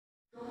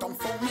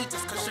me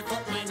just cause you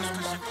got my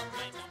number.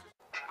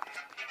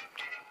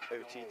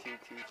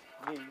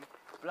 Otttv, me,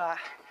 Black,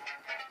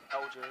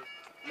 LJ,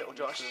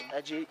 Liljosh,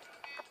 Edgey,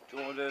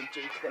 Jordan,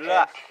 G to the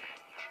Black.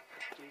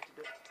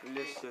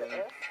 Listen.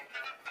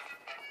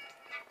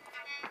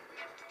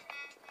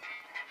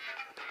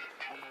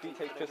 Beat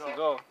takes piss as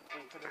well.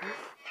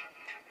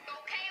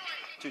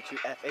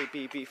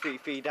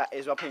 22FABB33, that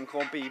is my pink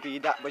on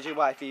BB, that was your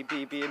wifey,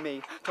 BB and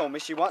me. Told me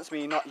she wants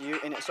me, not you,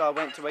 in it, so I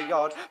went to a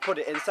yard, put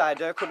it inside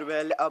her, could have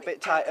been a little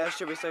bit tighter,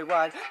 should we say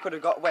wide, could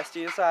have got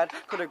Westy inside,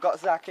 could have got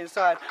Zach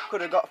inside,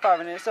 could have got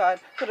Farron inside,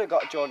 could have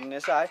got Jordan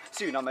inside,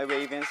 soon on my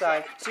wave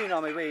inside, soon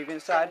on my wave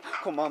inside,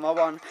 come on my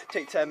one,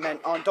 take 10 men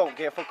on, don't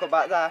give a fuck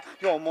about that,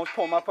 you almost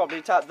pull my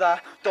probably tap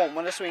that, don't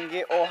wanna swing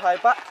it or high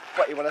back,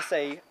 what you wanna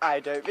say, I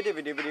don't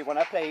really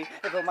wanna play,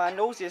 if a man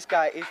knows this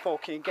guy is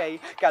fucking gay,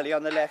 galley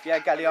on the left, yeah,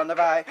 galley on the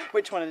right,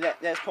 which one of them,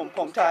 let's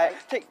pump tight,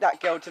 take that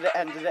girl to the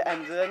end of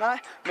the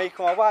night, make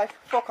her my wife,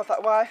 fuck off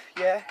that wife,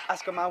 yeah,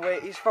 ask a man where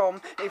he's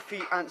from, if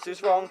he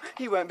answers wrong,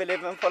 he won't be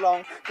living for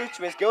long, go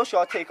to his girl,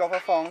 sure take off her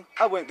thong,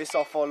 I won't be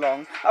soft for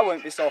long, I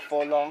won't be soft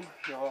for long,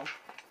 yo.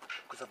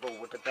 Cause I've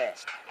all with the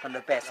best, I'm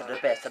the best of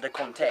the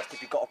contest.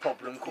 If you got a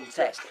problem, come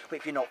test. But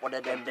if you're not one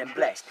of them, then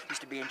blessed.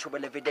 Used to be in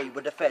trouble every day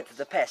with the fed to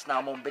the pest. Now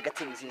I'm on bigger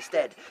things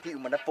instead.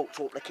 Even when the folk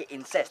talk like it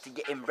incest, and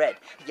you're inbred.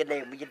 You're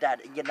laying with your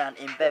dad and your nan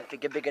in bed.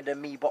 Figure bigger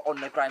than me, but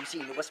on the grime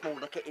scene, you were small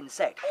like an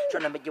insect.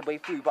 Trying to make your way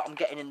through, but I'm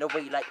getting in the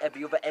way like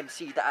every other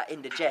MC that I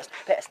indigest.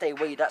 Better stay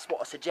away, that's what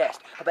I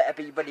suggest. I better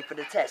be ready for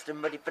the test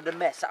and ready for the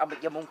mess. I'll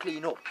make your mum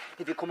clean up.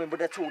 If you're coming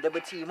with a tool, then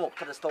we team up.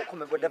 Gotta start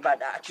coming with a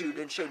bad attitude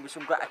and show me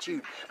some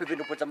gratitude.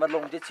 Moving upwards, I'm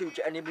a longitude,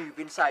 you're only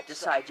moving side to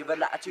side, you're a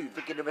latitude.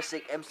 Forget you're a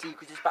sick MC,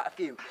 cause it's about a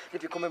few.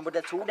 If you're coming with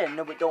a tool, then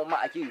no, it don't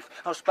matter, youth.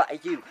 I'll spatter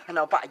you, and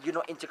I'll batter you,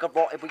 not into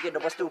karate, but you know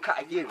I still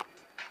cut you.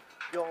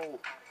 Yo,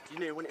 you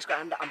know when it's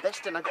grand that I'm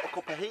best and I got a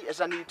couple of heaters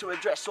I need to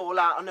address, all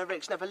out on the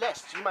rigs never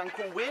less. You man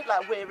call weird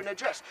like wearing a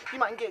dress, you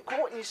might get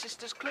caught in your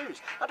sister's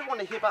clues. I don't want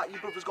to hear about your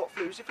brother's got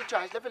flus, if he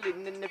tries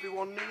levelling then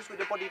everyone knows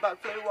with a body bag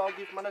flu, I'll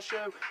give man a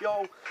show.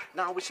 Yo,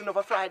 now it's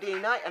another Friday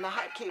night and I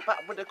had to kick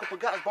back with a couple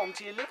of guys, bomb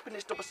to your lip and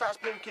it's double size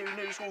blue Q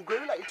news will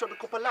grew like you told a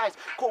couple of lies.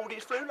 Cold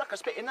is flu like a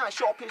spitting ice,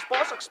 sharp his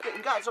bars like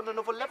splitting guys on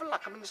another level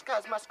like I'm in the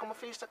skies, mask on my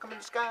face like I'm in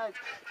the skies.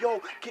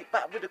 Yo, kick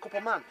back with a couple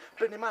of man,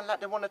 burning man like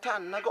they want a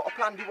tan, and I got a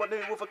plan, do what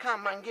they do with a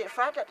can, man get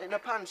fried at in a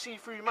pan, see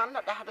through man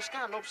like they had a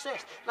scan,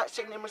 obsessed, like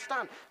saying him a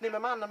stand, name a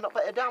man, I'm not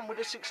better down with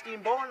a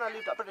 16 bar and I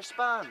leave that British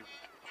span.